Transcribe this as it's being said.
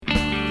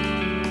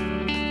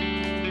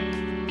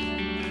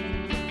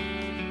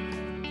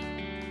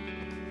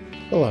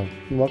Hello,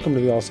 and welcome to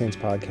the All Saints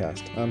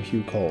Podcast. I'm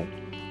Hugh Cole.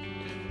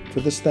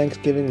 For this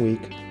Thanksgiving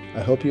week,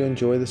 I hope you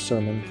enjoy the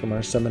sermon from our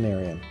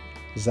Seminarian,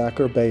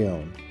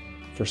 Bayonne,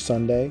 for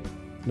Sunday,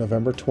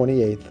 November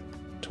 28th,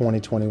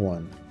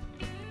 2021.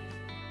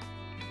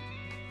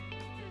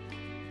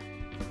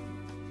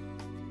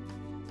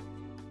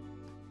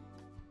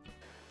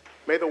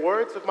 May the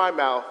words of my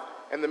mouth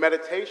and the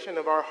meditation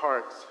of our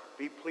hearts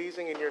be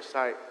pleasing in your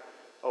sight,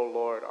 O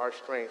Lord, our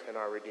strength and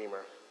our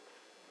Redeemer.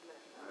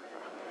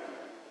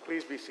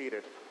 Please be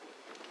seated.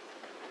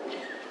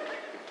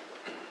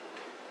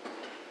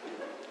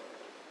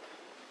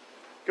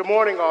 Good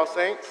morning, All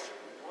Saints.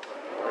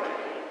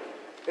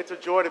 It's a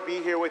joy to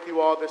be here with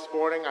you all this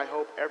morning. I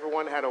hope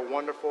everyone had a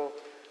wonderful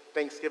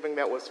Thanksgiving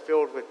that was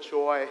filled with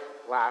joy,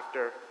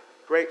 laughter,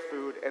 great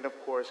food, and of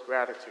course,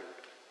 gratitude.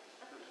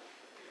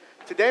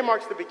 Today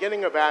marks the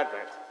beginning of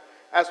Advent.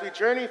 As we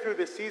journey through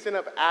the season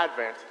of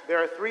Advent, there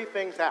are three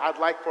things that I'd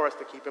like for us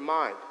to keep in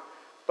mind.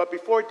 But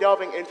before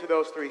delving into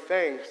those three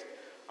things,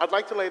 I'd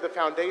like to lay the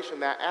foundation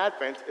that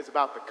Advent is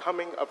about the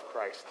coming of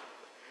Christ.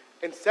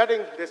 In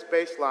setting this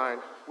baseline,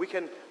 we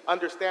can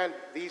understand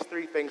these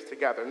three things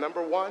together.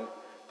 Number one,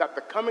 that the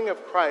coming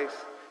of Christ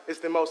is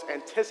the most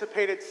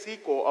anticipated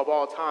sequel of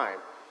all time.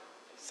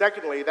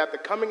 Secondly, that the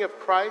coming of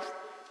Christ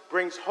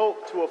brings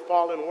hope to a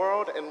fallen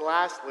world. And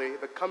lastly,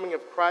 the coming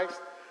of Christ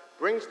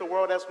brings the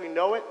world as we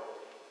know it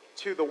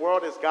to the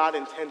world as God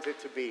intends it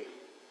to be.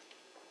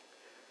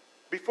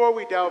 Before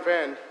we delve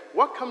in,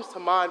 what comes to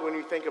mind when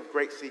you think of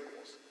great sequels?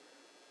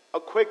 A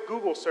quick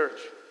Google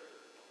search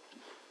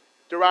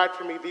derived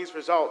for me these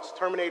results: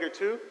 Terminator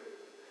 2,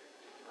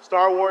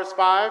 Star Wars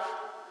 5,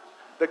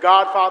 The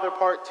Godfather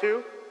Part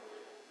 2,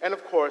 and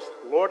of course,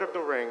 Lord of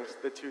the Rings,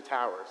 The Two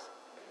Towers.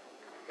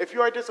 If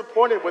you are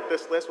disappointed with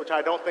this list, which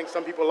I don't think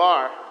some people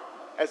are,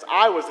 as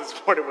I was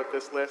disappointed with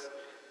this list,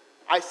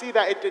 I see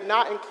that it did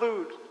not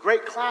include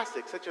great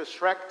classics such as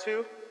Shrek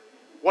 2,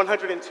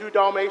 102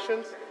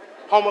 Dalmatians,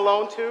 Home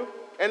Alone 2,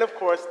 and of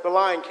course, The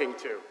Lion King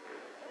 2.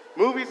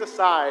 Movies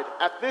aside,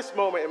 at this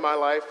moment in my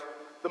life,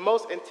 the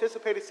most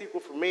anticipated sequel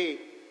for me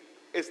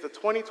is the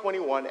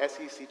 2021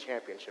 SEC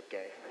Championship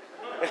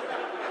game.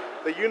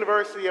 The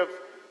University of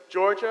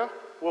Georgia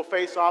will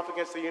face off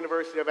against the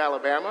University of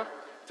Alabama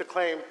to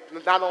claim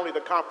not only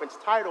the conference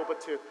title, but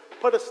to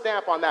put a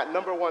stamp on that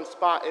number one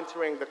spot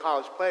entering the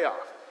college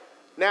playoff.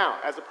 Now,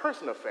 as a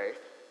person of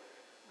faith,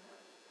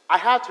 I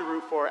had to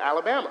root for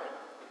Alabama.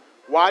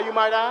 Why, you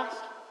might ask?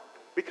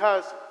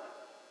 Because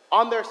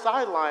on their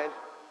sideline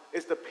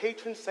is the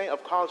patron saint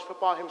of college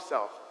football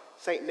himself,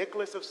 St.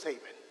 Nicholas of Saban.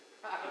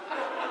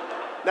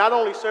 Not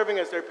only serving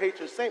as their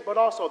patron saint, but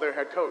also their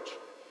head coach.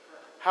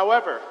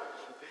 However,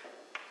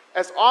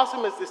 as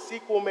awesome as this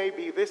sequel may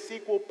be, this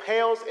sequel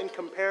pales in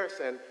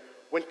comparison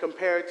when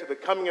compared to the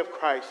coming of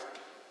Christ,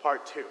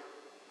 Part 2.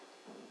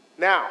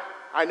 Now,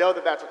 I know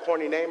that that's a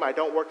corny name. I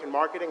don't work in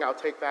marketing. I'll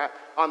take that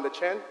on the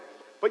chin.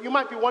 But you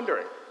might be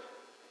wondering,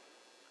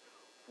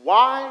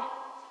 why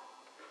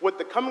would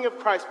the coming of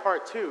Christ,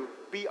 Part 2,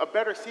 be a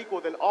better sequel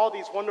than all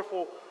these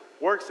wonderful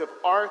works of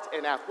art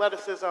and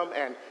athleticism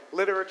and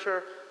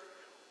literature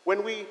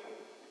when we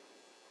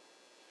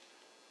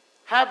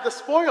have the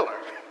spoiler?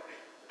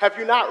 Have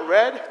you not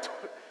read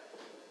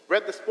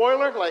the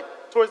spoiler, like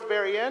towards the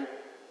very end?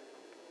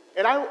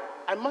 And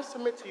I must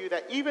admit to you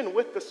that even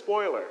with the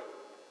spoiler,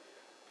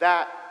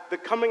 that the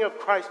coming of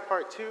Christ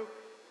Part 2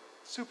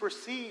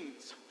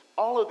 supersedes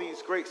all of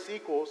these great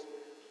sequels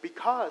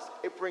because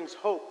it brings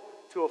hope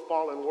to a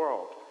fallen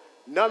world.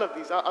 None of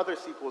these other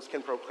sequels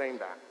can proclaim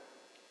that.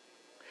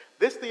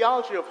 This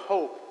theology of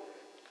hope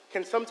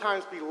can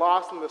sometimes be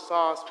lost in the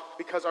sauce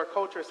because our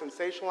culture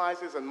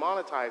sensationalizes and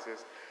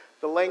monetizes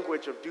the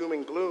language of doom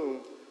and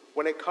gloom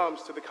when it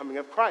comes to the coming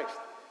of Christ.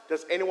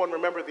 Does anyone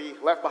remember the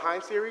Left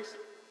Behind series?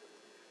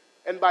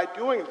 And by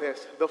doing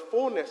this, the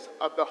fullness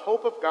of the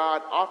hope of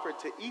God offered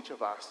to each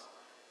of us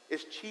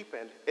is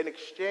cheapened in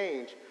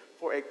exchange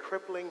for a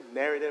crippling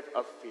narrative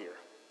of fear.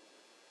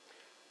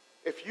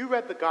 If you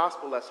read the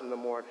gospel lesson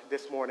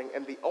this morning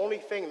and the only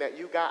thing that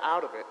you got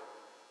out of it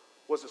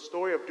was a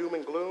story of doom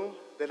and gloom,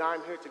 then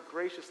I'm here to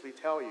graciously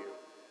tell you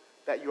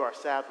that you are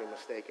sadly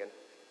mistaken.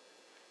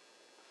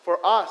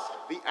 For us,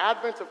 the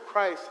advent of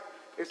Christ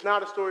is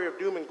not a story of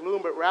doom and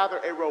gloom, but rather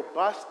a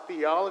robust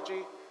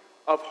theology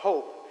of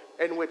hope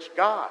in which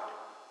God,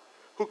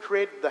 who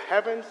created the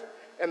heavens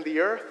and the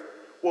earth,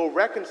 will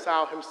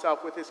reconcile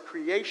himself with his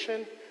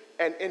creation,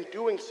 and in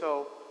doing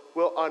so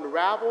will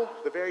unravel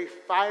the very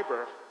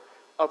fiber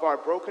of our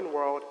broken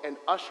world and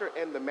usher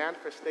in the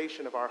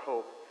manifestation of our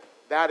hope.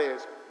 That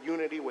is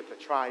unity with the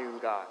triune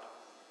God.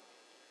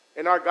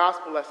 In our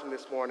gospel lesson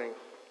this morning,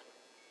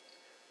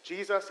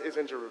 Jesus is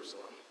in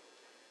Jerusalem.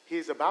 He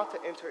is about to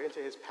enter into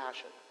his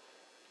passion.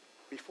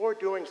 Before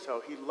doing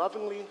so, he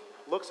lovingly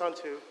looks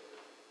unto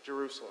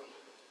Jerusalem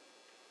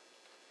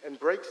and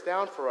breaks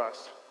down for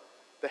us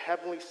the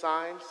heavenly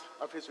signs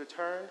of his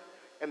return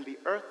and the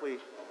earthly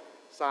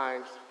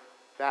signs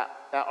that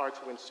are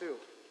to ensue.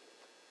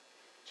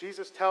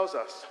 Jesus tells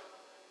us,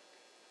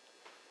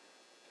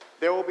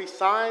 there will be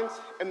signs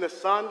in the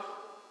sun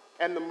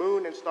and the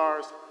moon and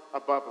stars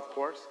above, of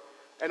course,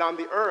 and on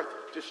the earth,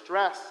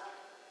 distress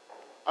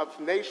of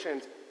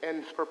nations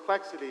and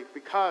perplexity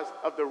because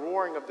of the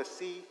roaring of the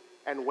sea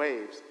and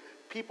waves,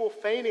 people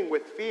fainting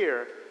with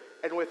fear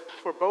and with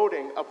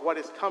foreboding of what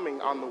is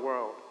coming on the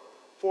world.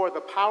 For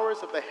the powers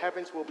of the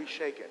heavens will be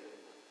shaken.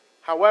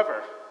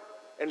 However,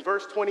 in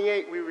verse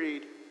 28 we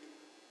read,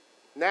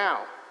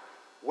 "Now,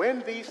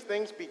 when these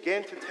things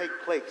begin to take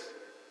place,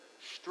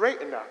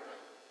 straighten up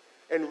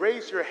and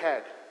raise your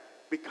head,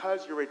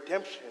 because your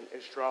redemption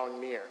is drawing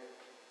near."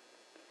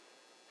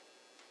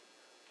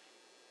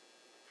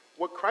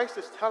 What Christ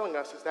is telling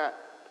us is that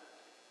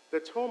the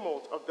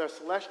tumult of the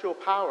celestial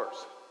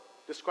powers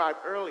described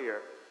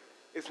earlier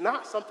is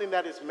not something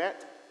that is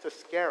meant to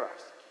scare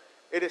us.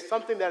 It is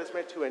something that is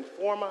meant to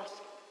inform us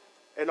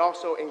and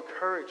also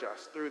encourage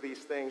us through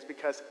these things,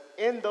 because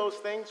in those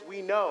things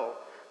we know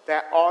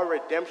that our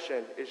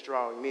redemption is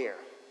drawing near.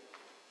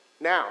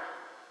 Now,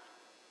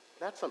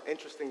 that's some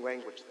interesting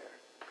language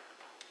there.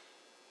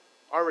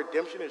 Our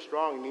redemption is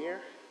drawing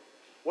near?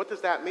 What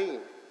does that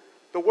mean?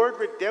 The word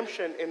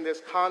redemption in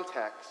this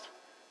context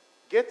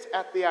gets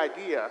at the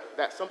idea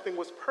that something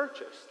was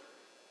purchased,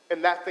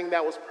 and that thing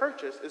that was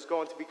purchased is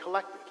going to be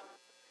collected.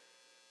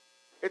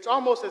 It's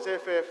almost as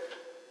if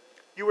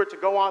you were to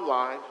go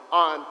online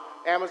on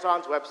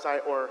Amazon's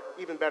website, or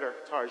even better,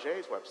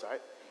 Target's website.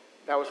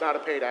 That was not a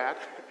paid ad.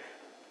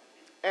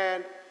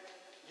 And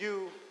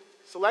you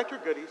select your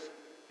goodies,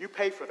 you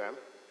pay for them,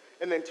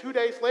 and then 2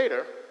 days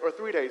later, or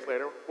 3 days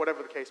later,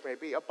 whatever the case may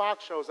be, a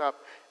box shows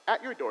up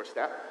at your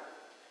doorstep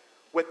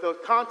with the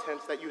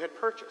contents that you had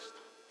purchased.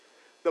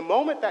 The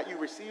moment that you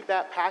receive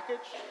that package,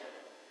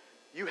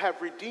 you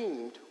have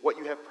redeemed what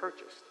you have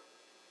purchased.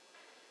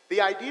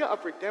 The idea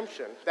of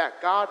redemption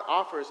that God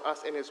offers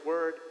us in his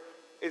word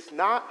is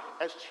not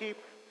as cheap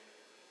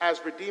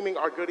as redeeming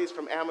our goodies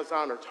from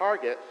Amazon or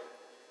Target.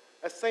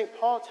 As St.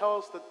 Paul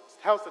tells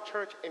the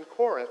church in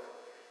Corinth,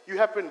 you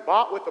have been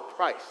bought with a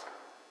price,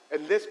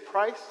 and this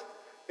price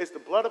is the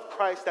blood of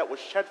Christ that was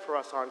shed for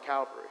us on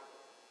Calvary.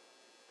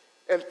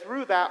 And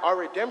through that, our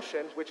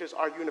redemption, which is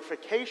our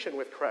unification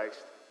with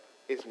Christ,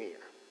 is near.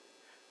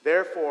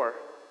 Therefore,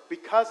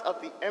 because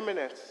of the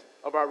imminence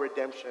of our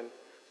redemption,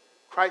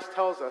 Christ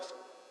tells us,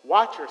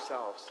 watch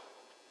yourselves,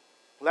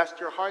 lest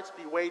your hearts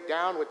be weighed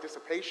down with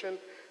dissipation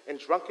and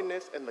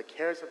drunkenness and the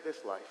cares of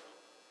this life.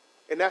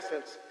 In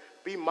essence,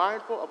 be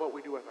mindful of what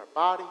we do with our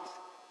bodies,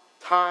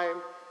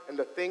 time, and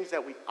the things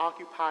that we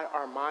occupy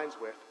our minds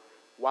with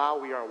while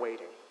we are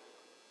waiting.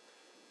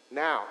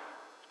 Now,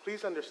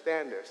 please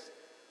understand this.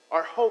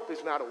 Our hope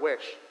is not a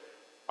wish.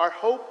 Our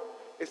hope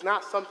is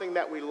not something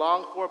that we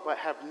long for but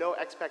have no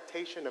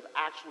expectation of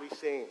actually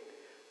seeing.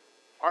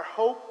 Our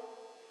hope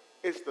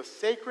is the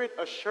sacred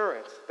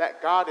assurance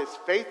that God is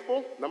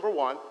faithful, number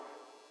one,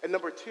 and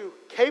number two,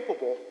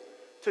 capable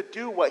to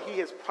do what he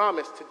has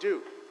promised to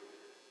do.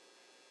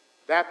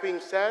 That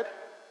being said,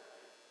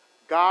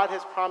 God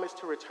has promised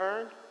to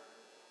return,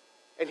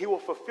 and he will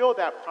fulfill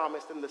that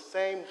promise in the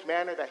same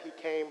manner that he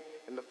came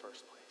in the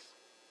first place.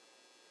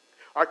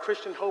 Our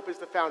Christian hope is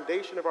the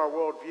foundation of our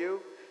worldview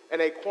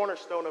and a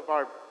cornerstone of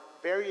our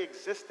very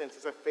existence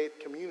as a faith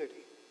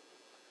community.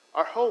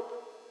 Our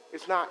hope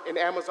is not an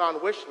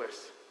Amazon wish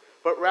list,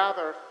 but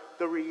rather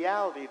the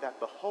reality that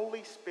the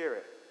Holy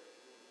Spirit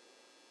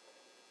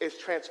is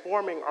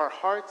transforming our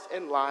hearts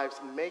and lives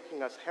and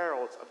making us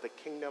heralds of the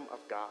kingdom of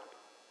God.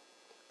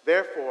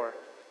 Therefore,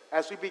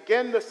 as we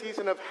begin the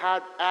season of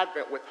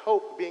Advent with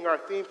hope being our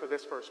theme for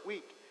this first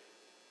week,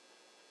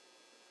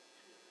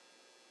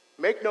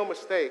 make no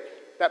mistake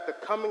that the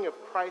coming of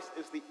Christ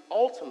is the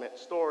ultimate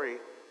story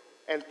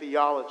and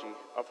theology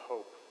of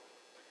hope.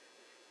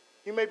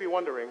 You may be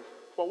wondering,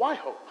 well, why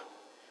hope?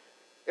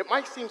 It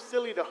might seem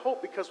silly to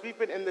hope because we've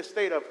been in this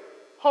state of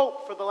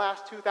hope for the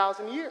last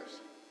 2,000 years.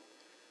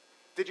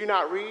 Did you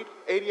not read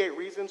 88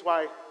 Reasons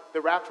Why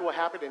the Rapture Will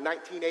Happen in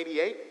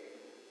 1988?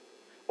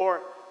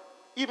 Or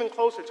even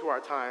closer to our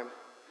time,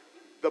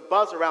 the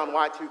buzz around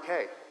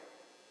Y2K.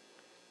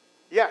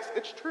 Yes,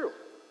 it's true.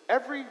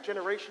 Every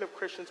generation of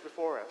Christians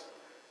before us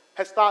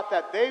has thought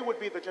that they would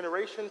be the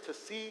generation to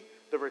see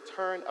the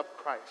return of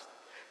Christ.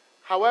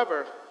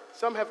 However,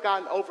 some have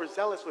gotten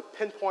overzealous with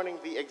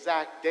pinpointing the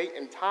exact date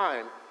and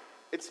time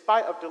in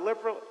spite of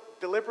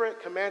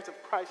deliberate commands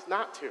of Christ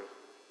not to.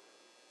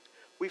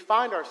 We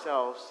find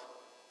ourselves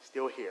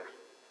still here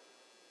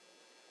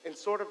in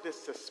sort of this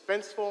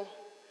suspenseful,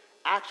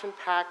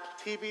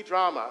 action-packed TV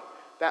drama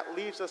that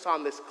leaves us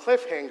on this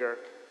cliffhanger,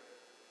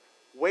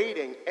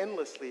 waiting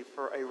endlessly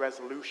for a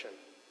resolution.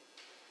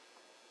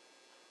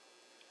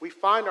 We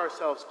find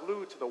ourselves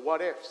glued to the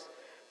what-ifs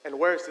and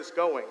where is this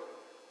going,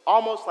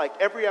 almost like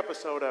every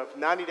episode of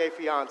 90 Day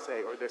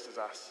Fiancé or This Is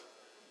Us.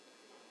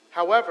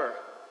 However,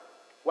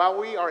 while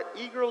we are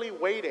eagerly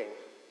waiting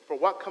for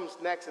what comes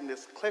next in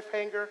this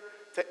cliffhanger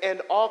to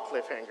end all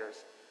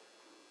cliffhangers,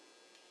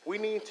 we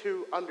need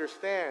to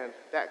understand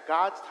that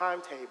God's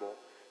timetable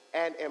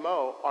and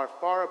MO are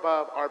far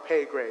above our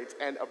pay grades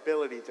and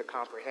ability to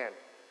comprehend.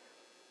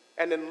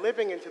 And in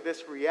living into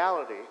this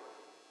reality,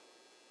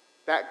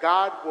 that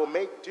God will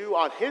make due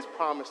on his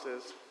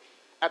promises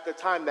at the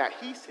time that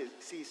he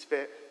sees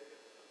fit,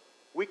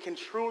 we can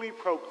truly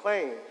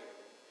proclaim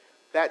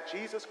that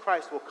Jesus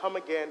Christ will come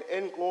again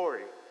in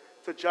glory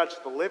to judge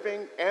the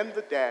living and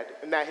the dead,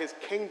 and that his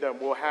kingdom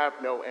will have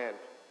no end.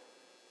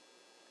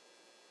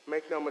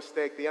 Make no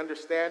mistake, the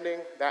understanding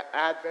that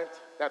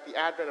the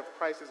advent of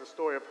Christ is a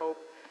story of hope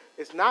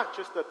is not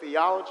just a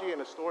theology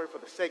and a story for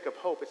the sake of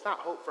hope. It's not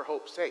hope for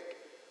hope's sake.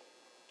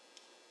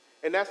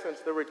 In essence,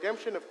 the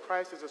redemption of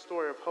Christ is a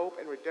story of hope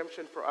and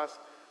redemption for us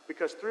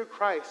because through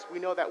Christ, we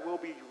know that we'll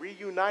be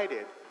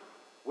reunited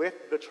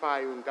with the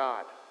triune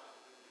God.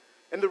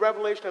 In the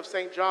revelation of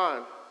St.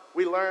 John,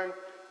 we learn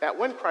that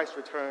when Christ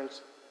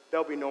returns,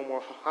 there'll be no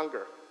more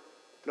hunger,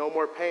 no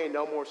more pain,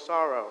 no more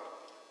sorrow,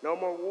 no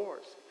more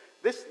wars.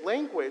 This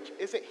language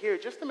isn't here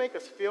just to make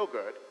us feel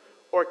good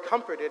or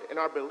comforted in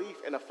our belief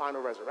in a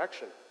final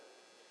resurrection.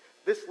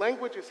 This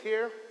language is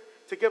here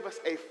to give us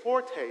a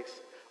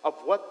foretaste of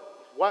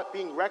what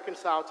being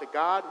reconciled to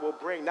God will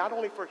bring, not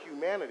only for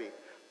humanity,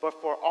 but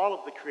for all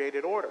of the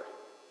created order.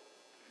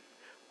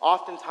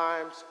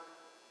 Oftentimes,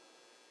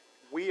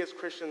 we as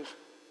Christians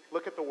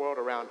look at the world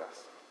around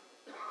us,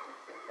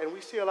 and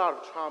we see a lot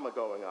of trauma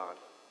going on.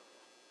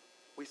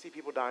 We see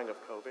people dying of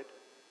COVID,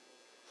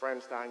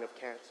 friends dying of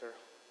cancer,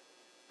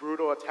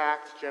 brutal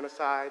attacks,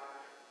 genocide.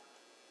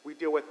 We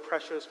deal with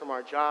pressures from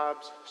our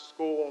jobs,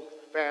 school,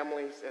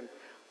 families, and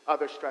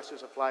other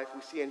stressors of life.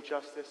 We see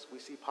injustice, we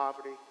see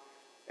poverty,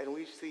 and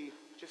we see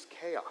just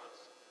chaos.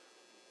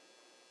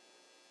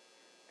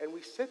 And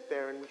we sit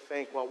there and we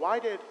think, well, why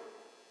did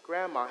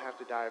grandma have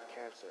to die of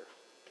cancer?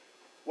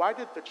 Why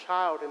did the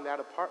child in that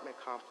apartment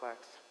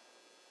complex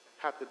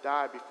have to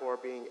die before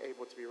being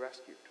able to be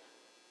rescued?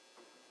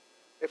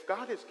 If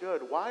God is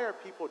good, why are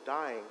people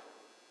dying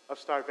of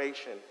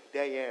starvation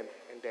day in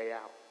and day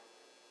out?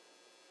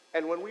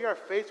 And when we are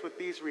faced with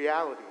these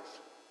realities,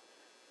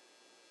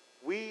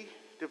 we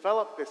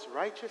develop this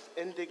righteous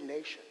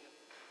indignation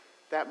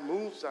that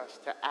moves us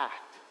to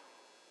act.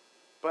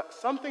 But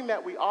something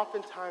that we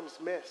oftentimes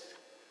miss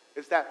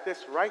is that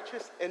this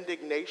righteous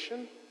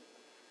indignation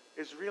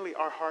is really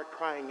our heart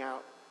crying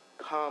out,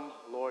 "Come,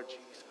 Lord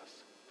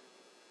Jesus."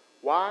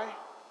 Why?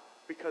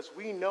 Because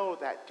we know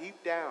that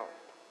deep down,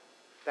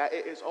 that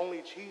it is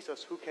only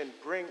Jesus who can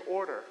bring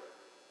order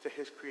to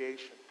his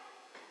creation,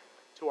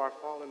 to our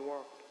fallen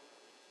world.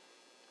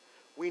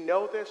 We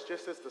know this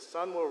just as the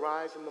sun will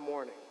rise in the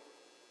morning.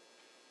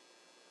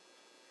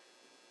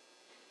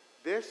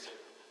 This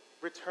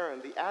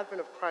return, the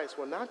advent of Christ,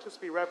 will not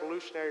just be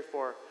revolutionary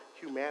for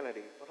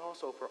humanity, but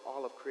also for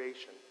all of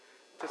creation.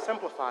 To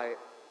simplify it,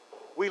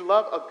 we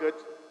love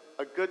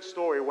a good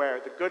story where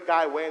the good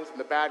guy wins and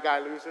the bad guy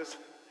loses.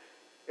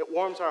 It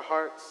warms our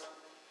hearts,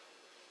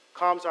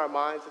 calms our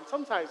minds, and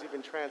sometimes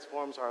even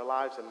transforms our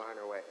lives in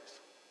minor ways.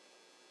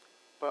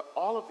 But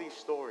all of these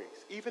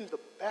stories, even the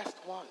best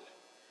one,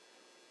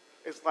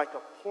 is like a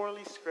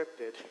poorly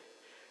scripted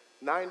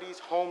 90s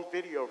home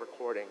video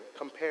recording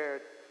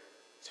compared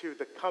to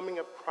the coming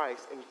of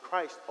Christ and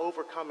Christ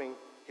overcoming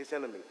his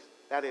enemies.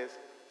 That is,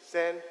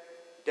 sin,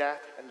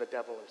 death, and the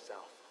devil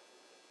himself.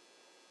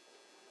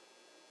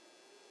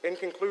 In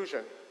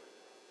conclusion,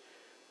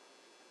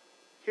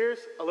 here's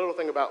a little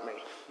thing about me.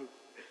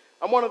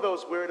 I'm one of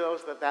those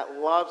weirdos that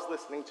loves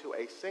listening to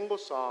a single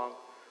song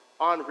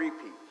on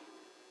repeat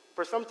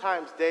for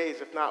sometimes days,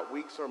 if not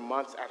weeks or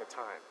months at a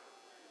time.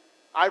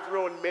 I've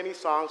ruined many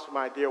songs for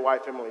my dear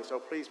wife, Emily, so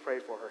please pray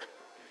for her.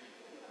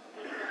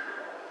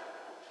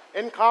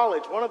 In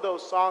college, one of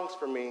those songs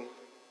for me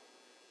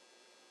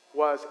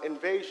was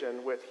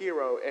Invasion with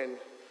Hero in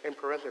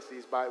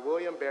parentheses by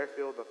William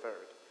Bearfield III.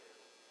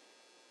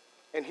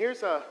 And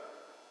here's a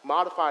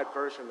modified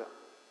version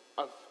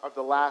of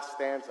the last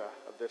stanza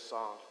of this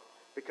song,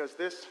 because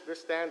this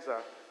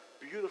stanza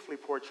beautifully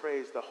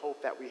portrays the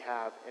hope that we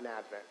have in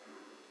Advent.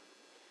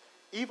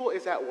 Evil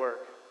is at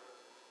work,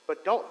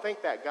 but don't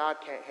think that God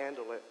can't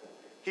handle it.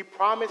 He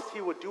promised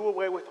he would do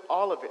away with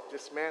all of it,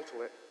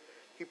 dismantle it.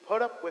 He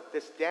put up with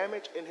this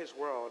damage in his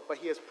world, but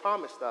he has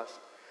promised us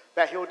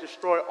that he'll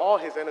destroy all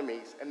his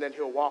enemies, and then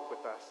he'll walk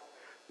with us.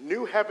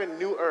 New heaven,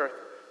 new earth,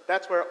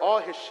 that's where all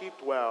his sheep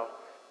dwell.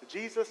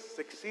 Jesus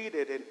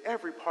succeeded in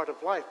every part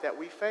of life that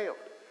we failed.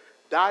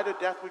 Died a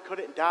death we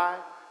couldn't die,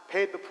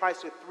 paid the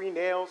price with 3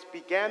 nails,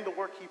 began the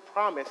work he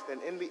promised,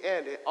 and in the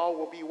end, it all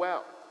will be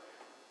well.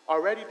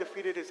 Already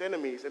defeated his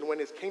enemies, and when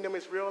his kingdom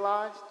is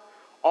realized,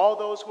 all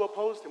those who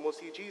opposed him will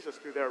see Jesus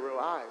through their real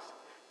eyes.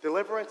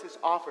 Deliverance is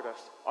offered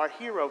us. Our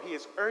hero, he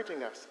is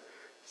urging us.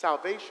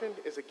 Salvation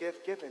is a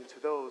gift given to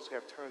those who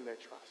have turned their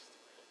trust.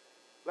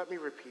 Let me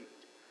repeat.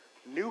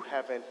 New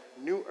heaven,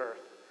 new earth.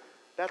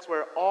 That's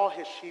where all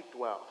his sheep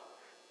dwell.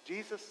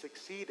 Jesus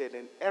succeeded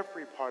in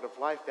every part of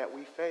life that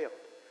we failed.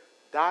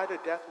 Died a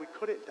death we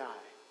couldn't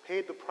die.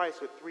 Paid the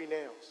price with 3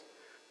 nails.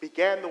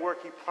 Began the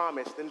work he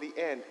promised. In the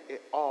end,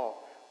 it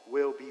all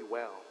will be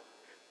well.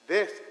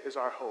 This is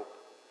our hope.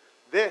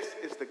 This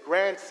is the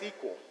grand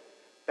sequel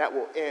that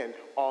will end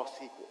all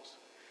sequels.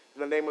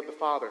 In the name of the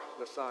Father,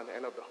 the Son,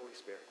 and of the Holy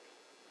Spirit.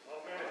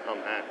 Amen.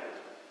 Amen.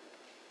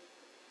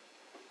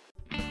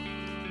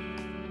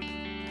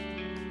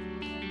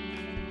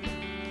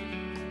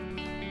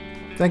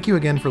 Thank you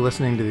again for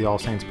listening to the All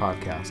Saints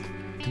podcast.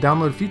 To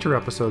download future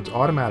episodes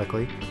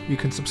automatically, you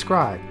can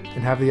subscribe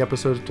and have the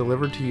episodes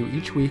delivered to you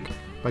each week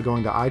by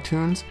going to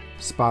iTunes,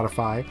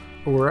 Spotify,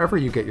 or wherever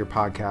you get your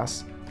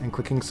podcasts and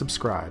clicking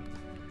subscribe.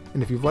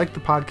 And if you've liked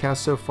the podcast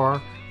so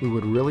far, we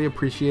would really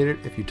appreciate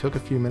it if you took a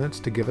few minutes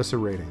to give us a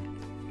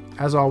rating.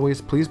 As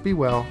always, please be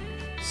well,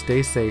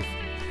 stay safe,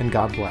 and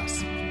God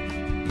bless.